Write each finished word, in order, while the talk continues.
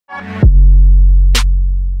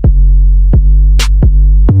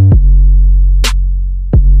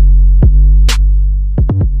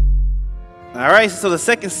Alright, so the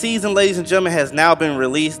second season, ladies and gentlemen, has now been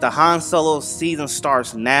released. The Han Solo season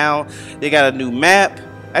starts now. They got a new map.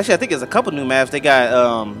 Actually, I think there's a couple new maps. They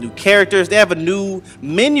got new characters. They have a new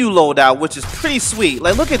menu loadout, which is pretty sweet.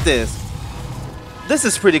 Like, look at this. This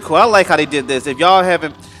is pretty cool. I like how they did this. If y'all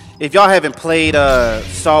haven't played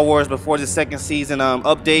Star Wars before the second season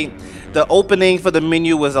update, the opening for the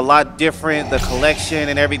menu was a lot different. The collection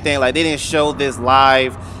and everything, like, they didn't show this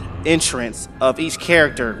live entrance of each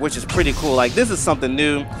character, which is pretty cool. Like, this is something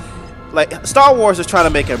new. Like, Star Wars is trying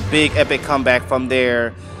to make a big epic comeback from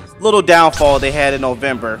their little downfall they had in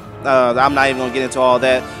November. I'm not even gonna get into all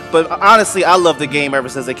that, but honestly, I love the game ever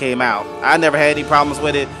since it came out. I never had any problems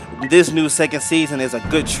with it. This new second season is a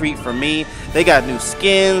good treat for me. They got new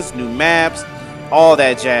skins, new maps, all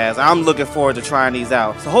that jazz. I'm looking forward to trying these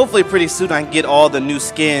out. So hopefully pretty soon I can get all the new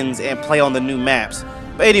skins and play on the new maps.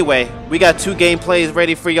 But anyway, we got two gameplays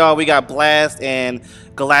ready for y'all. We got Blast and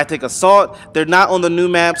Galactic Assault. They're not on the new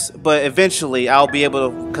maps, but eventually I'll be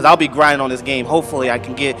able to, because I'll be grinding on this game. Hopefully I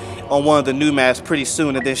can get on one of the new maps pretty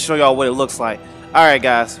soon and then show y'all what it looks like. Alright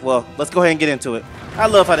guys, well, let's go ahead and get into it. I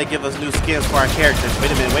love how they give us new skins for our characters.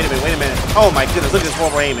 Wait a minute, wait a minute, wait a minute. Oh my goodness, look at this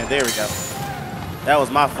horrible aiming. There we go. That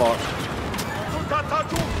was my fault.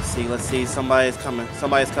 Let's see, somebody's coming.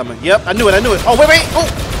 Somebody's coming. Yep, I knew it, I knew it. Oh, wait.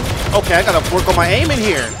 Oh! Okay, I gotta work on my aiming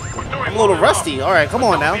here. I'm a little rusty. Alright, come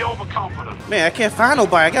on now. Man, I can't find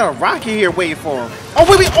nobody. I got a rocket here waiting for him. Oh,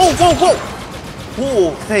 wait. Oh, whoa.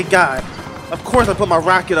 Oh, thank God. Of course I put my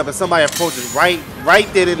rocket up and somebody approaches right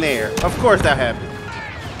then and there. Of course that happened.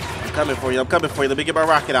 I'm coming for you. Let me get my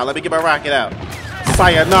rocket out.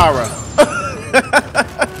 Sayonara.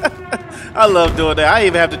 I love doing that. I didn't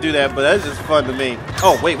even have to do that, but that's just fun to me.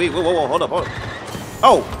 Oh, wait. Whoa. Hold up.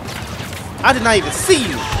 Oh, I did not even see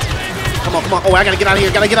you. Come on. Oh, I gotta get out of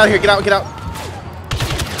here. Get out.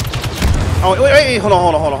 Oh, wait. Hold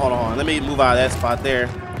on. Let me move out of that spot there.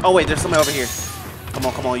 Oh, wait, there's somebody over here. Come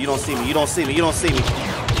on. You don't see me.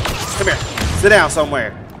 Come here. Sit down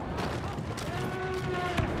somewhere.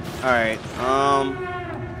 All right.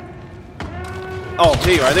 Oh,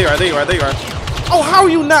 there you are. Oh, how are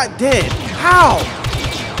you not dead? How?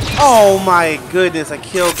 Oh my goodness, a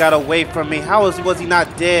kill got away from me. How was he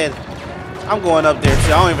not dead? I'm going up there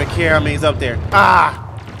too. I don't even care how many he's up there. Ah!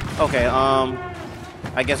 Okay,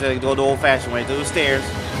 I guess I go the old-fashioned way, through the stairs.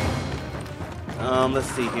 Let's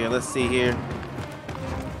see here.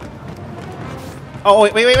 Oh,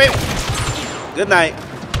 wait. Good night.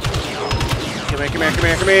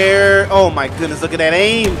 Come here. Oh my goodness, look at that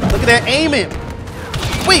aim. Look at that aiming.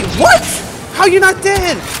 Wait, what? How are you not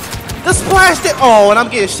dead? The splash did. Oh, and I'm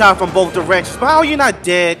getting shot from both directions. But how are you not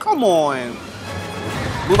dead? Come on.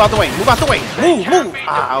 Move out the way. Move.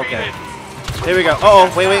 Ah, okay. Here we go.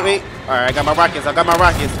 Uh-oh, wait. Alright, I got my rockets.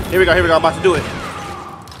 Here we go. I'm about to do it.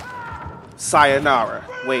 Sayonara.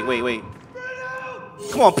 Wait.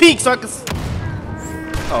 Come on, peek so I can...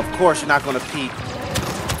 Oh, of course you're not going to peek.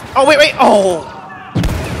 Oh, wait. Oh.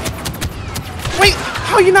 Wait,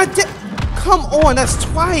 how are you not dead? Come on, that's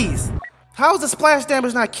twice. How is the splash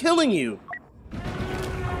damage not killing you?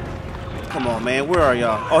 Come on, man. Where are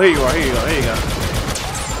y'all? Oh, here you go.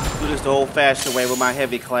 Do this the old-fashioned way with my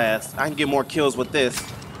heavy class. I can get more kills with this.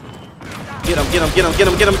 Get him.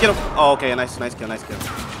 Oh, okay, nice kill.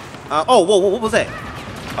 Oh, whoa, what was that?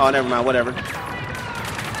 Oh, never mind, whatever.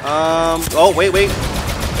 Oh, wait.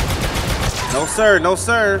 No,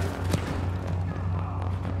 sir.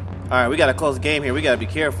 Alright, we got a close game here. We gotta be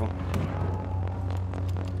careful.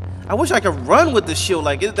 I wish I could run with the shield.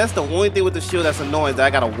 Like, that's the only thing with the shield that's annoying, that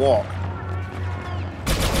I gotta walk.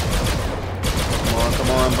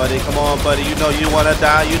 Come on, buddy. You know you wanna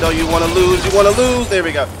die. You know you wanna lose. There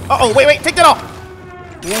we go. Uh-oh, wait. Take that off.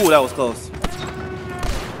 Ooh, that was close.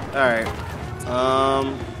 Alright.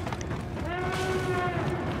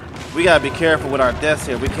 We gotta be careful with our deaths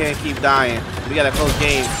here. We can't keep dying. We got a close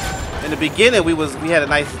game. In the beginning, we had a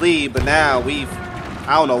nice lead, but now I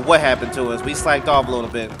don't know what happened to us. We slacked off a little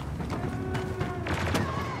bit.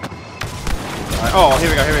 Right, oh, here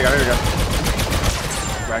we go.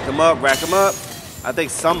 Rack him up. I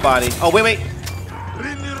think somebody. Oh, wait.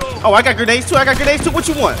 Oh, I got grenades too. What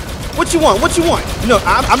you want? No,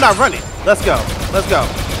 I'm not running. Let's go.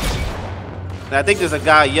 And I think there's a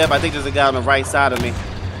guy. Yep, I think there's a guy on the right side of me.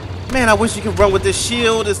 Man, I wish you could run with this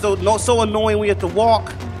shield. It's so annoying when you have to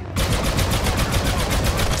walk.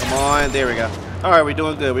 Come on, there we go. All right, we're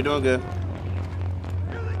doing good.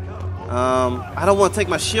 I don't want to take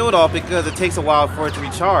my shield off because it takes a while for it to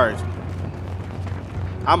recharge.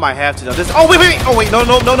 I might have to though. Oh, wait. No.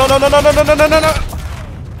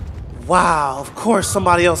 Wow, of course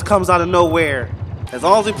somebody else comes out of nowhere. As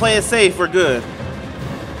long as we play it safe, we're good.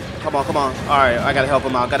 Come on, come on. All right, I gotta help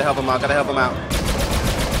him out. Gotta help him out. Gotta help him out.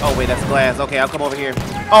 Oh wait, that's glass. Okay, I'll come over here.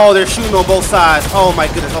 Oh, they're shooting on both sides. Oh my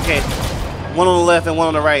goodness. Okay, one on the left and one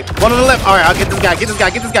on the right. One on the left. All right, I'll get this guy. Get this guy.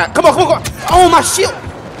 Get this guy. Come on, come on, come on. Oh, my shield.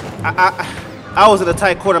 I was in a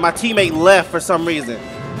tight corner. My teammate left for some reason.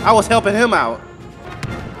 I was helping him out.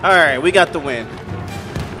 All right, we got the win.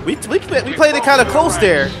 We played it kind of close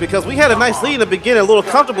there because we had a nice lead in the beginning, a little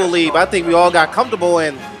comfortable lead. But I think we all got comfortable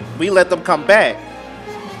and we let them come back.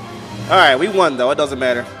 All right, we won though. It doesn't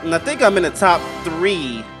matter. And I think I'm in the top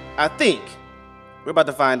 3. I think. We're about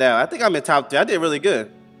to find out. I think I'm in top 3. I did really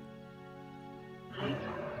good.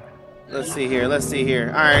 Let's see here. Let's see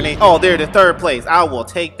here. Iron 8. Oh, they're the 3rd place. I will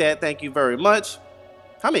take that. Thank you very much.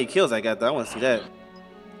 How many kills I got though? I want to see that.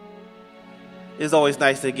 It's always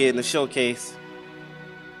nice to get in the showcase.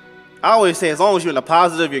 I always say as long as you're in the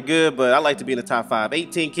positive, you're good, but I like to be in the top 5.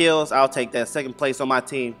 18 kills, I'll take that. 2nd place on my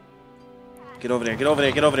team. Get over there, get over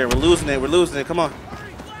there, get over there. We're losing it, we're losing it. Come on.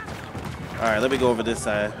 All right, let me go over this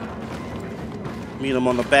side. Meet him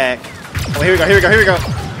on the back. Oh, here we go, here we go, here we go.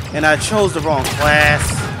 And I chose the wrong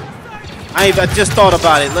class. I just thought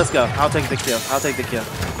about it. Let's go. I'll take the kill. I'll take the kill.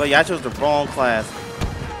 But yeah, I chose the wrong class.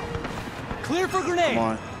 Clear for grenade. Come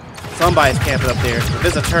on. Somebody's camping up there. If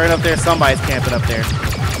there's a turret up there, somebody's camping up there.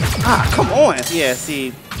 Ah, come on. Yeah,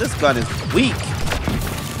 see, this gun is weak.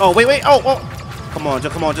 Oh, wait, wait. Oh, oh. Come on,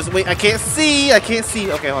 just wait. I can't see. I can't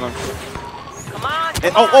see. Okay, hold on. Come on.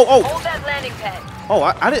 And, oh. Hold that landing pad. Oh,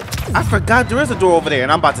 I forgot there is a door over there,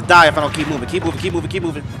 and I'm about to die if I don't keep moving. Keep moving, keep moving, keep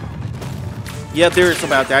moving. Yep, there is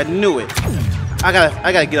somebody out there. I knew it. I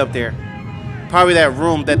gotta get up there. Probably that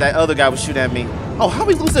room that other guy was shooting at me. Oh, how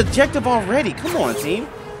we lose the objective already? Come on, team.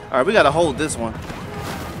 All right, we gotta hold this one.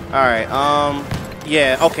 All right,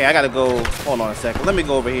 yeah, okay, I gotta go. Hold on a second. Let me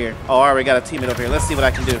go over here. Oh, I already got a teammate over here. Let's see what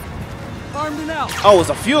I can do. Armed and out. Oh, there's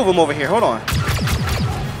a few of them over here. Hold on.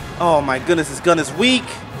 Oh my goodness, this gun is weak.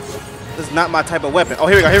 This is not my type of weapon. Oh,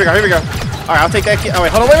 here we go, here we go, here we go. All right, I'll take that kid. All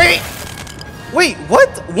right, hold on, wait. Wait, what?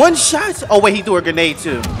 One shot? Oh, wait, he threw a grenade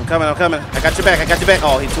too. I'm coming, I'm coming. I got your back, I got your back.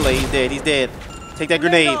 Oh, he's too late, he's dead, he's dead. Take that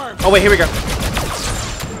grenade. Oh, wait, here we go.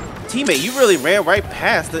 Teammate, you really ran right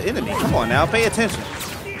past the enemy. Come on now, pay attention.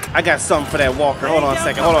 I got something for that walker. Hold on a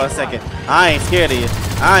second, hold on a second. I ain't scared of you.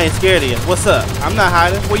 I ain't scared of you. What's up? I'm not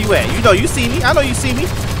hiding. Where you at? You know you see me. I know you see me.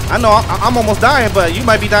 I know I'm almost dying, but you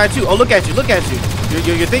might be dying too. Oh, look at you, look at you.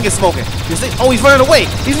 Your thing is smoking. Oh, he's running away.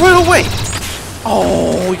 He's running away.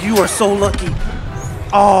 Oh, you are so lucky.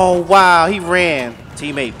 Oh, wow, he ran.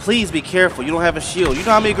 Teammate, please be careful. You don't have a shield. You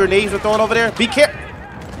know how many grenades are throwing over there? Be careful.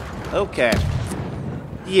 Okay.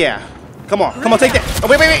 Yeah. Come on, take that. Oh,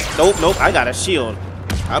 wait. Nope, I got a shield.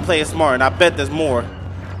 I play it smart, and I bet there's more.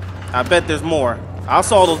 I bet there's more. I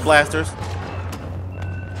saw those blasters.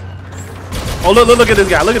 Oh, look at this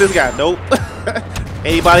guy. Look at this guy. Nope.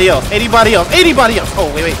 Anybody else?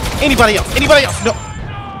 Oh, wait. Anybody else? No.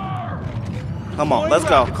 Come on, let's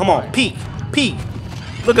go. Come on, peek.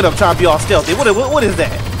 Look at them trying to be all stealthy. What is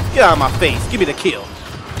that? Get out of my face. Give me the kill.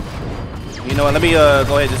 You know what? Let me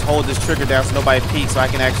go ahead and just hold this trigger down so nobody peeks, so I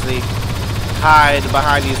can actually hide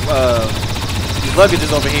behind these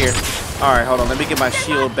luggages over here. All right, hold on. Let me get my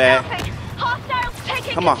shield back.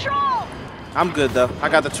 Come on. I'm good though. I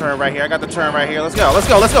got the turn right here. Let's go.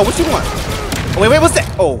 What you want? Oh, wait. What's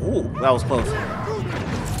that? Oh, ooh, that was close.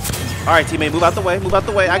 All right, teammate, move out the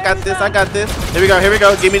way. I got this. Here we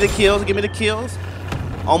go. Give me the kills.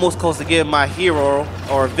 Almost close to getting my hero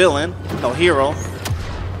or villain. No, hero.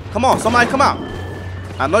 Come on, somebody come out.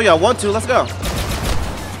 I know y'all want to. Let's go.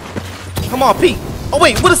 Come on, Pete. Oh,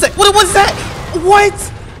 wait, what is that? What is that? What?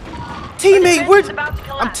 Teammate,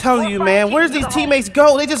 I'm telling you, man, where's these teammates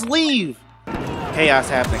go? They just leave. Chaos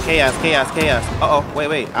happening. Chaos. Uh-oh,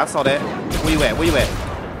 wait. I saw that. Where you at?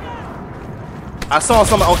 I saw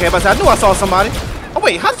somebody. Okay, I knew I saw somebody. Oh,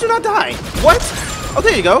 wait, how did you not die? What? Oh,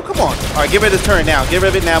 there you go. Come on. All right, get rid of this turn now. Get rid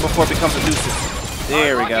of it now before it becomes a nuisance.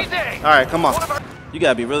 There we go. All right, come on. You got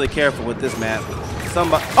to be really careful with this map.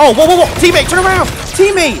 Somebody. Oh, whoa. Teammate, turn around.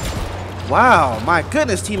 Teammate. Wow, my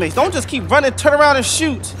goodness, teammates. Don't just keep running, turn around and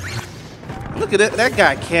shoot. Look at it. That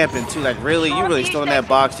guy camping, too. Like, really? You really still in that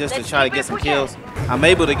box just to try to get some kills? I'm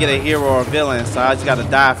able to get a hero or a villain, so I just got to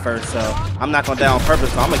die first. So I'm not going to die on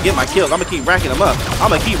purpose. So I'm going to get my kills. I'm going to keep racking them up.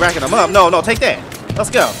 No, take that. Let's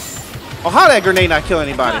go. Oh, how did that grenade not kill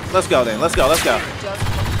anybody? Let's go, then. Let's go.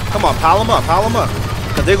 Come on, pile them up.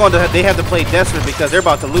 Because they have to play desperate because they're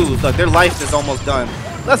about to lose. Look, their life is almost done.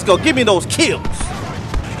 Let's go. Give me those kills.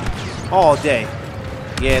 All day.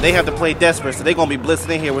 Yeah, they have to play desperate, so they're going to be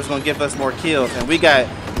blitzing in here, which is going to give us more kills. And we got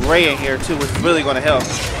Ray in here, too, which is really going to help.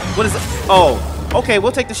 What is it? Oh, okay,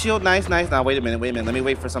 we'll take the shield. Nice. Now, wait a minute. Let me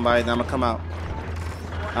wait for somebody, then I'm going to come out.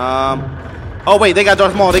 Oh wait, they got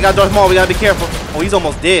Darth Maul. They got Darth Maul. We gotta be careful. Oh, he's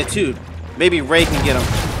almost dead too. Maybe Rey can get him.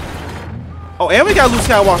 Oh, and we got Luke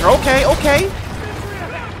Skywalker. Okay, okay.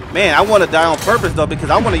 Man, I want to die on purpose though because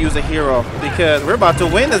I want to use a hero because we're about to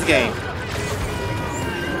win this game.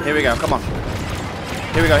 Here we go. Come on.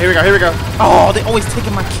 Here we go. Here we go. Here we go. Oh, they always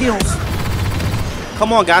taking my kills.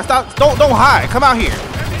 Come on, guys. Stop. Don't hide. Come out here.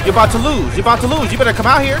 You're about to lose. You're about to lose. You better come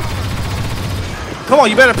out here. Come on.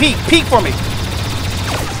 You better peek. Peek for me.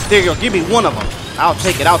 There you go. Give me one of them. I'll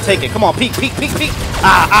take it. I'll take it. Come on. Peek, peek, peek, peek.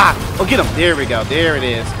 Oh, get him. There we go. There it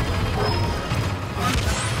is.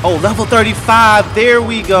 Oh, level 35. There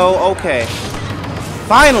we go. Okay.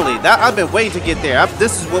 Finally. I've been waiting to get there.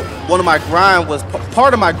 This is what one of my grind was.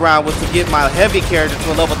 Part of my grind was to get my heavy character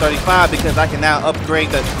to a level 35 because I can now upgrade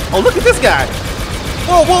the... Oh, look at this guy.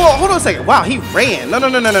 Whoa, whoa, whoa. Hold on a second. Wow, he ran. No. I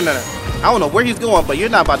don't know where he's going, but you're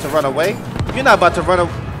not about to run away. You're not about to run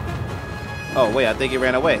away. Oh, wait, I think he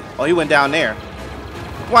ran away. Oh, he went down there.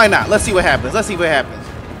 Why not? Let's see what happens. Let's see what happens.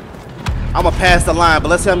 I'm going to pass the line, but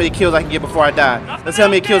let's see how many kills I can get before I die. Let's see how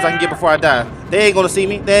many kills I can get before I die. They ain't going to see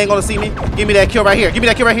me. They ain't going to see me. Give me that kill right here. Give me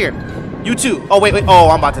that kill right here. You too. Oh, wait. Oh,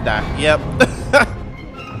 I'm about to die. Yep.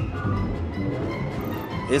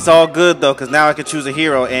 It's all good, though, because now I can choose a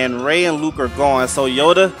hero, and Rey and Luke are gone. So,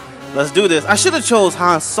 Yoda, let's do this. I should have chose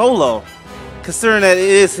Han Solo. Considering that it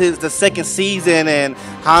is the second season and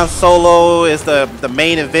Han Solo is the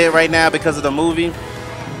main event right now because of the movie.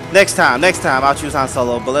 Next time I'll choose Han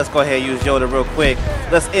Solo. But let's go ahead and use Yoda real quick.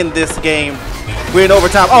 Let's end this game. We're in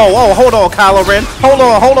overtime. Oh, hold on, Kylo Ren.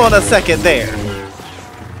 Hold on a second there.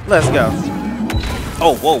 Let's go.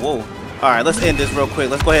 Oh, whoa. All right, let's end this real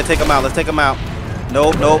quick. Let's go ahead and take him out. Let's take him out.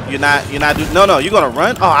 Nope. You're not. No. You're gonna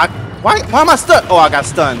run. Oh, why am I stuck? Oh, I got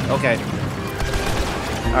stunned. Okay.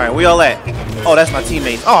 All right, where y'all at? Oh, that's my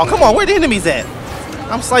teammates. Oh, come on, where the enemies at?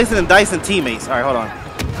 I'm slicing and dicing teammates. All right, hold on.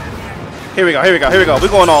 Here we go. We're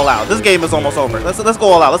going all out. This game is almost over. Let's go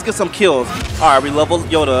all out. Let's get some kills. All right, we leveled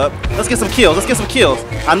Yoda up. Let's get some kills.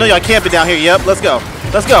 I know y'all camping down here. Yep, let's go.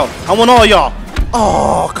 I want all y'all.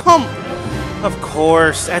 Oh, come. Of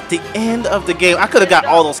course, at the end of the game, I could have got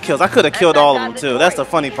all those kills. I could have killed all of them too. That's the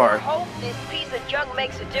funny part.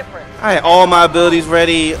 I had all my abilities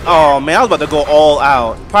ready. Oh man, I was about to go all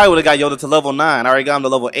out. Probably would have got Yoda to level 9. I already got him to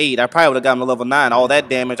level 8. I probably would have got him to level 9. All that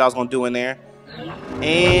damage I was going to do in there.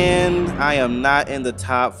 And I am not in the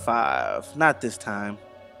top 5. Not this time.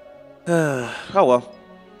 Oh well.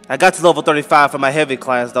 I got to level 35 for my heavy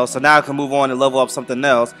class though, so now I can move on and level up something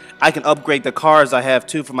else. I can upgrade the cars I have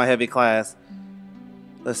too for my heavy class.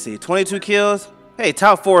 Let's see, 22 kills. Hey,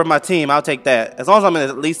 top 4 of my team, I'll take that. As long as I'm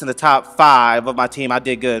at least in the top 5 of my team, I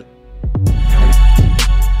did good.